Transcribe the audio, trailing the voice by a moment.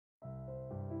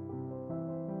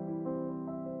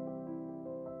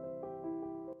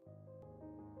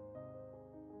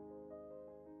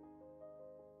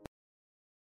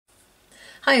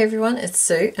Hi everyone, it's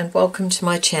Sue and welcome to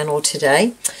my channel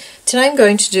today. Today I'm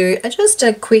going to do just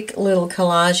a quick little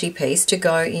collage piece to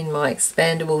go in my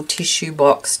expandable tissue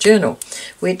box journal,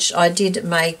 which I did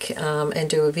make and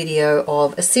do a video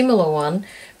of a similar one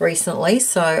recently,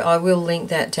 so I will link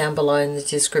that down below in the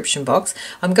description box.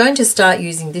 I'm going to start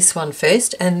using this one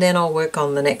first and then I'll work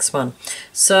on the next one.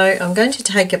 So I'm going to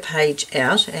take a page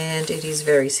out, and it is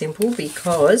very simple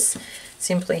because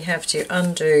simply have to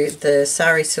undo the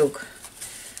sari silk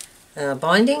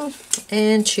binding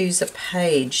and choose a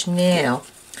page. Now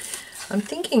I'm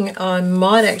thinking I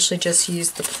might actually just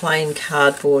use the plain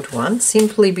cardboard one,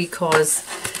 simply because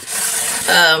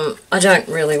I don't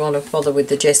really want to bother with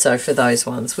the gesso for those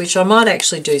ones, which I might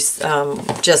actually do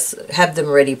just have them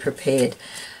ready prepared.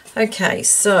 Okay,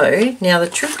 so now the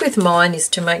trick with mine is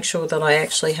to make sure that I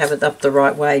actually have it up the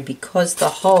right way, because the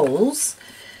holes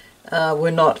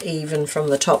were not even from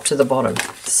the top to the bottom,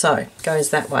 so it goes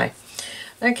that way.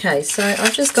 Okay, so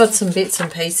I've just got some bits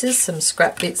and pieces, some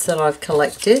scrap bits that I've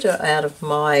collected out of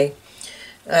my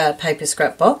paper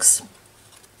scrap box.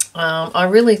 I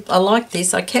like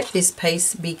this. I kept this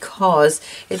piece because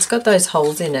it's got those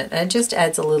holes in it, and it just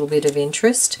adds a little bit of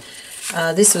interest.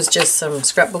 This was just some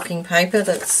scrapbooking paper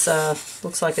that's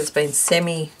looks like it's been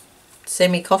semi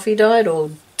coffee dyed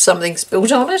or something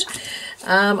spilled on it.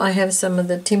 I have some of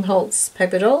the Tim Holtz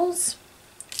paper dolls,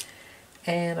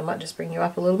 and I might just bring you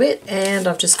up a little bit, and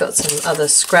I've just got some other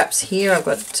scraps here. I've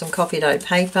got some coffee dyed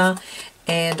paper,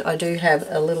 and I do have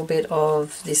a little bit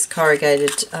of this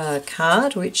corrugated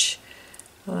card, which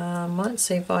I might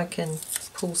see if I can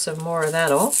pull some more of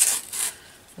that off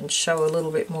and show a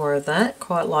little bit more of that,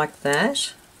 quite like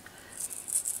that,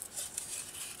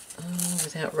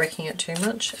 without wrecking it too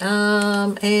much.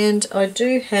 And I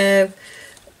do have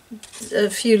a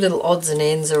few little odds and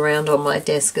ends around on my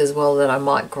desk as well that I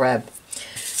might grab.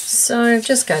 So I'm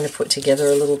just going to put together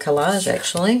a little collage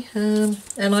actually, and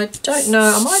I don't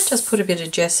know, I might just put a bit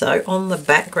of gesso on the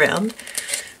background,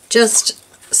 just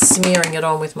smearing it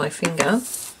on with my finger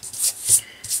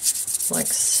like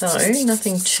so.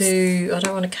 Nothing too, I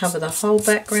don't want to cover the whole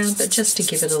background, but just to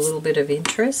give it a little bit of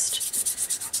interest.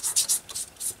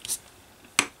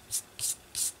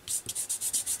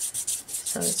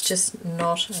 So it's just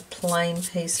not a plain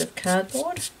piece of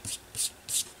cardboard.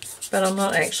 But I'm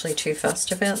not actually too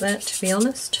fussed about that, to be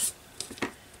honest.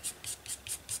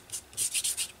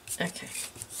 Okay.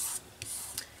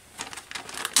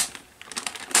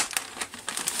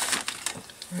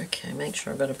 Okay, make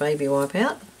sure I've got a baby wipe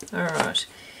out. Alright.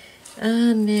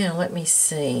 Now let me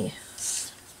see.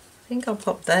 I think I'll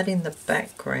pop that in the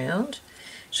background.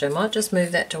 So I might just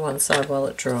move that to one side while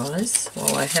it dries,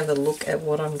 while I have a look at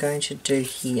what I'm going to do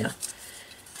here.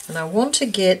 And I want to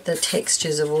get the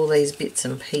textures of all these bits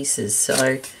and pieces,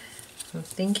 so I'm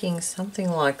thinking something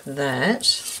like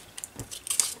that.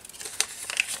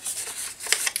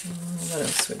 What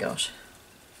else we got?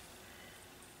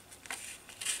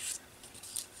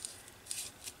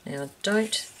 Now I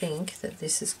don't think that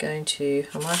this is going to,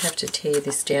 I might have to tear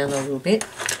this down a little bit,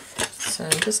 so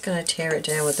I'm just going to tear it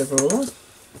down with the ruler.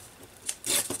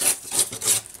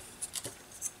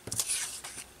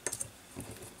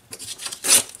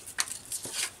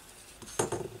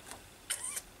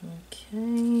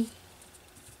 Okay, a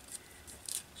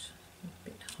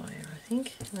bit higher I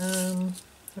think.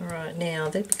 Alright, now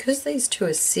because these two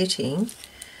are sitting,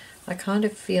 I kind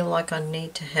of feel like I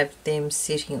need to have them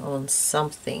sitting on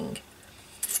something.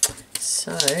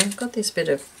 So I've got this bit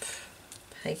of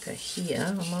paper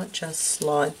here, I might just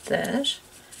slide that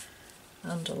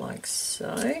under like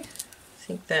so. I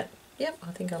think that, yep,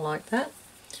 I think I like that.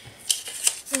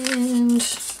 And I'll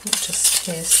just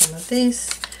tear some of this.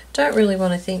 Don't really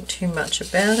want to think too much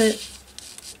about it.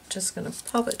 Just going to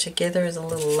pop it together as a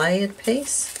little layered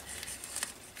piece.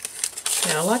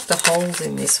 Now I like the holes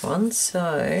in this one,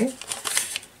 so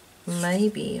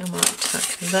maybe I might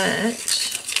tuck that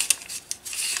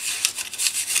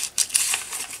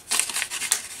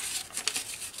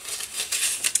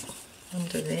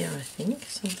under there, I think,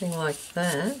 something like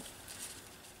that.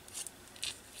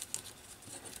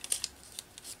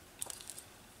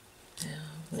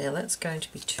 Now that's going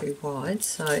to be too wide,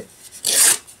 so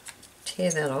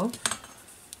tear that off.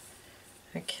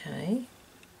 Okay.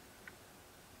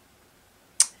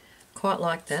 Quite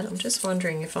like that. I'm just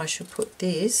wondering if I should put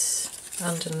this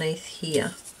underneath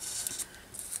here.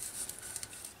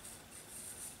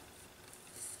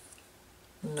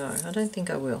 No, I don't think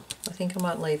I will. I think I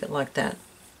might leave it like that.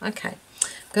 Okay.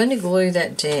 I'm going to glue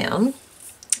that down.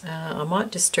 I might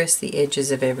distress the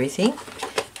edges of everything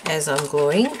as I'm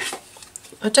gluing.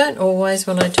 I don't always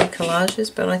when I do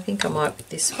collages, but I think I might with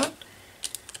this one.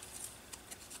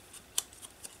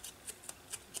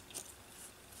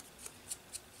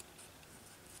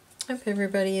 Hope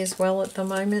everybody is well at the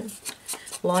moment.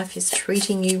 Life is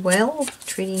treating you well,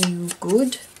 treating you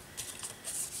good,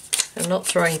 and not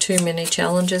throwing too many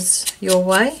challenges your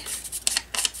way.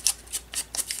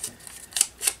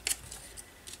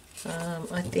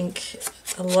 I think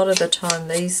a lot of the time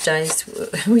these days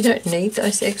we don't need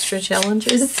those extra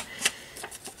challenges.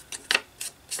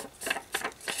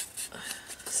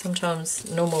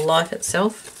 Sometimes normal life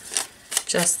itself,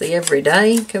 just the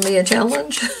everyday, can be a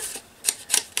challenge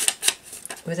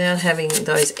without having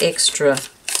those extra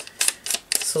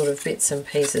sort of bits and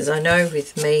pieces. I know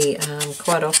with me,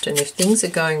 quite often if things are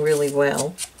going really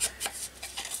well,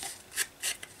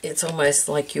 it's almost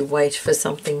like you wait for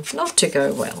something not to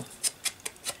go well.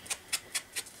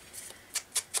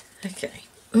 Okay,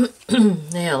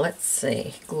 now let's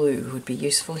see, glue would be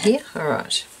useful here.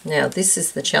 Alright, now this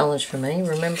is the challenge for me,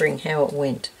 remembering how it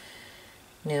went.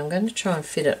 Now I'm going to try and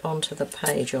fit it onto the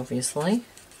page, obviously.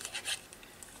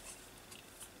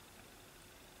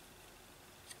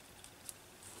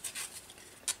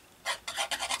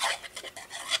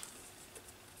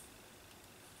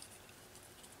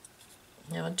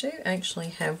 Now I do actually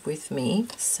have with me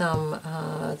some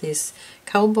this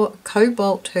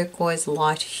cobalt turquoise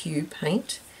light hue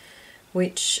paint,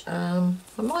 which I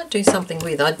might do something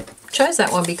with. I chose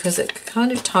that one because it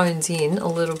kind of tones in a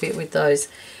little bit with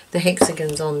the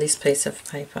hexagons on this piece of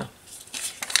paper.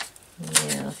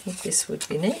 Now I think this would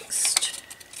be next.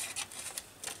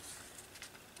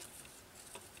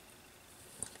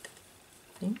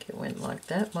 I think it went like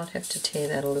that. Might have to tear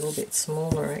that a little bit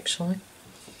smaller actually.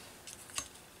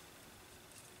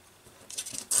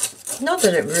 Not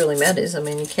that it really matters, I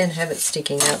mean you can have it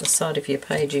sticking out the side of your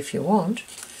page if you want.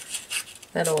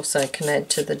 That also can add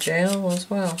to the journal as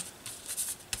well.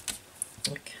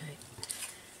 Okay,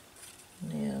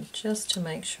 now just to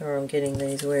make sure I'm getting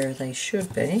these where they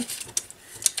should be.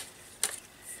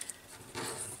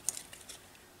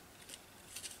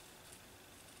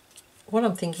 What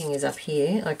I'm thinking is up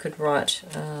here I could write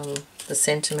the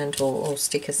sentiment or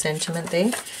stick a sentiment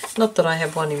there. Not that I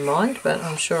have one in mind, but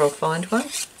I'm sure I'll find one.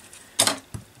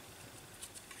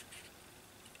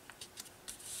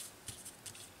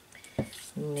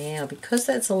 Now, because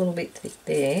that's a little bit thick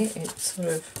there, it sort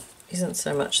of isn't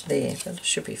so much there, but it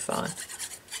should be fine.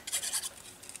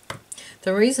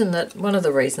 One of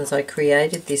the reasons I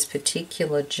created this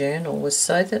particular journal was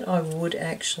so that I would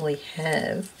actually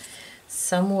have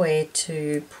somewhere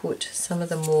to put some of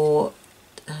the more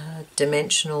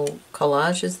dimensional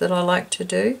collages that I like to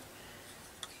do.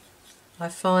 I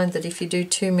find that if you do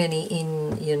too many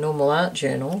in your normal art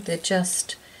journal, it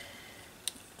just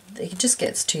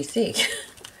gets too thick.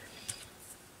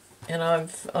 And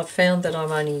I've found that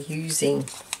I'm only using,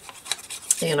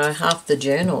 half the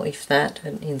journal, if that,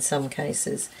 in some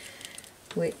cases,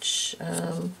 which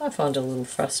I find a little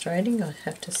frustrating, I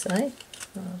have to say.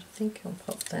 I think I'll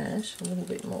pop that a little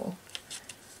bit more.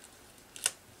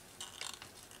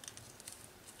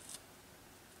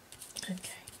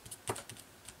 Okay.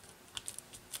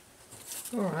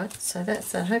 Alright, so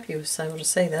that's that. I hope you were able to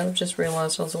see that. I've just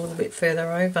realised I was a little bit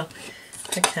further over.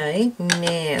 Okay,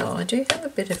 now I do have a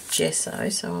bit of gesso,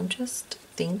 so I'm just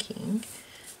thinking,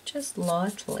 just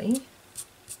lightly,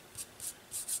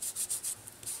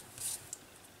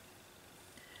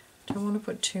 don't want to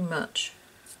put too much.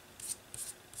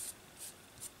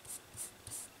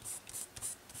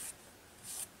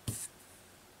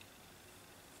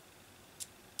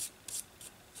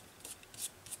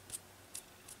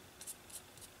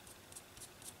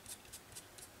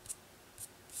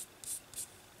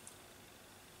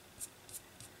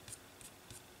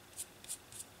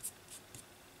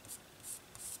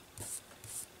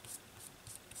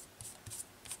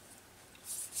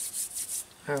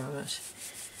 Alright,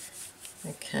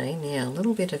 okay, now a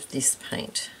little bit of this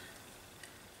paint.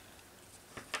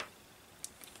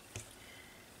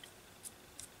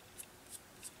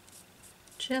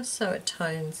 Just so it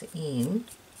tones in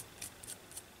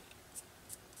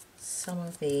some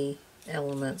of the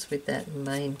elements with that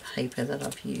main paper that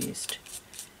I've used.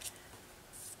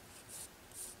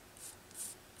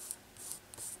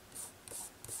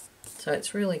 So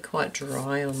it's really quite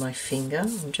dry on my finger,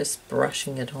 I'm just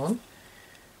brushing it on.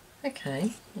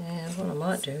 Okay, and what I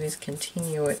might do is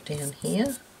continue it down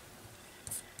here.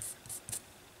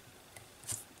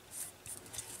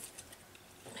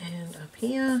 And up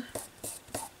here.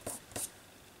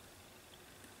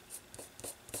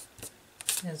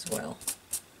 As well.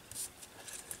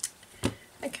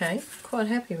 Okay, quite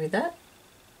happy with that.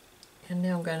 And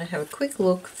now I'm going to have a quick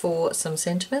look for some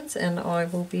sentiments and I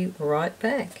will be right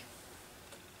back.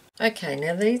 Okay,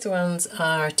 now these ones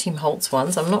are Tim Holtz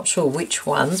ones. I'm not sure which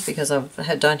ones because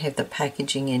I don't have the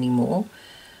packaging anymore.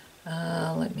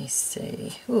 Let me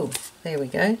see. Oh, there we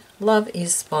go. Love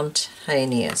is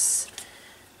Spontaneous.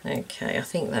 Okay, I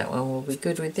think that one will be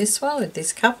good with this one, with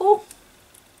this couple.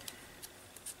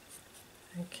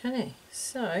 Okay,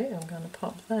 so I'm going to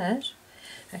pop that.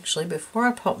 Actually, before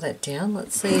I pop that down,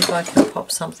 let's see if I can pop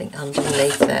something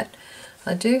underneath that.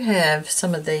 I do have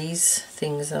some of these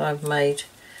things that I've made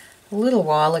a little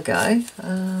while ago.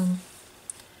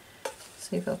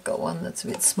 See if I've got one that's a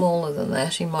bit smaller than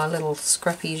that in my little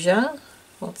scrappy jar.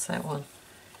 What's that one?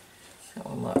 That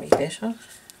one might be better.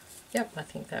 Yep, I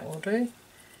think that will do.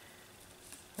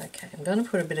 Okay, I'm going to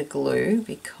put a bit of glue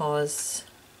because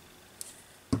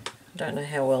I don't know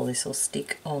how well this will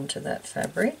stick onto that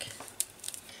fabric.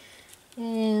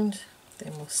 And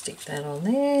then we'll stick that on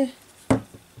there.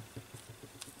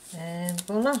 And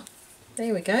voila,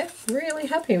 there we go. Really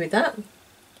happy with that.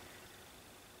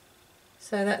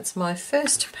 So that's my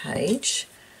first page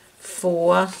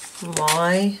for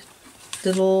my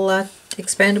little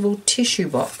expandable tissue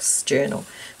box journal.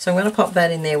 So I'm going to pop that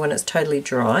in there when it's totally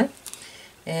dry.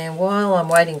 And while I'm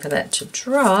waiting for that to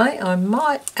dry, I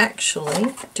might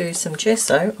actually do some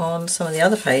gesso on some of the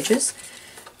other pages,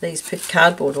 these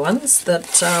cardboard ones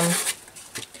that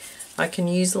I can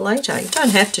use later. You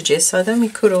don't have to gesso them. You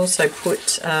could also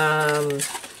put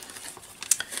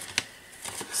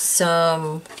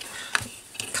some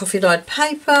coffee dyed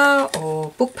paper or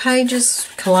book pages,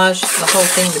 collage the whole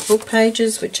thing with book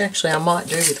pages, which actually I might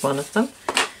do with one of them.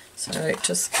 So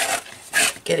just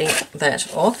getting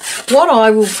that off. What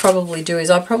I will probably do is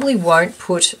I probably won't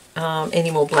put any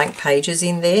more blank pages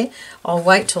in there. I'll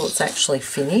wait till it's actually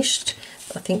finished.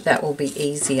 I think that will be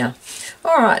easier.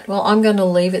 Alright, well I'm going to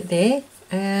leave it there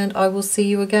and I will see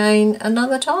you again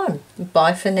another time.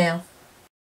 Bye for now.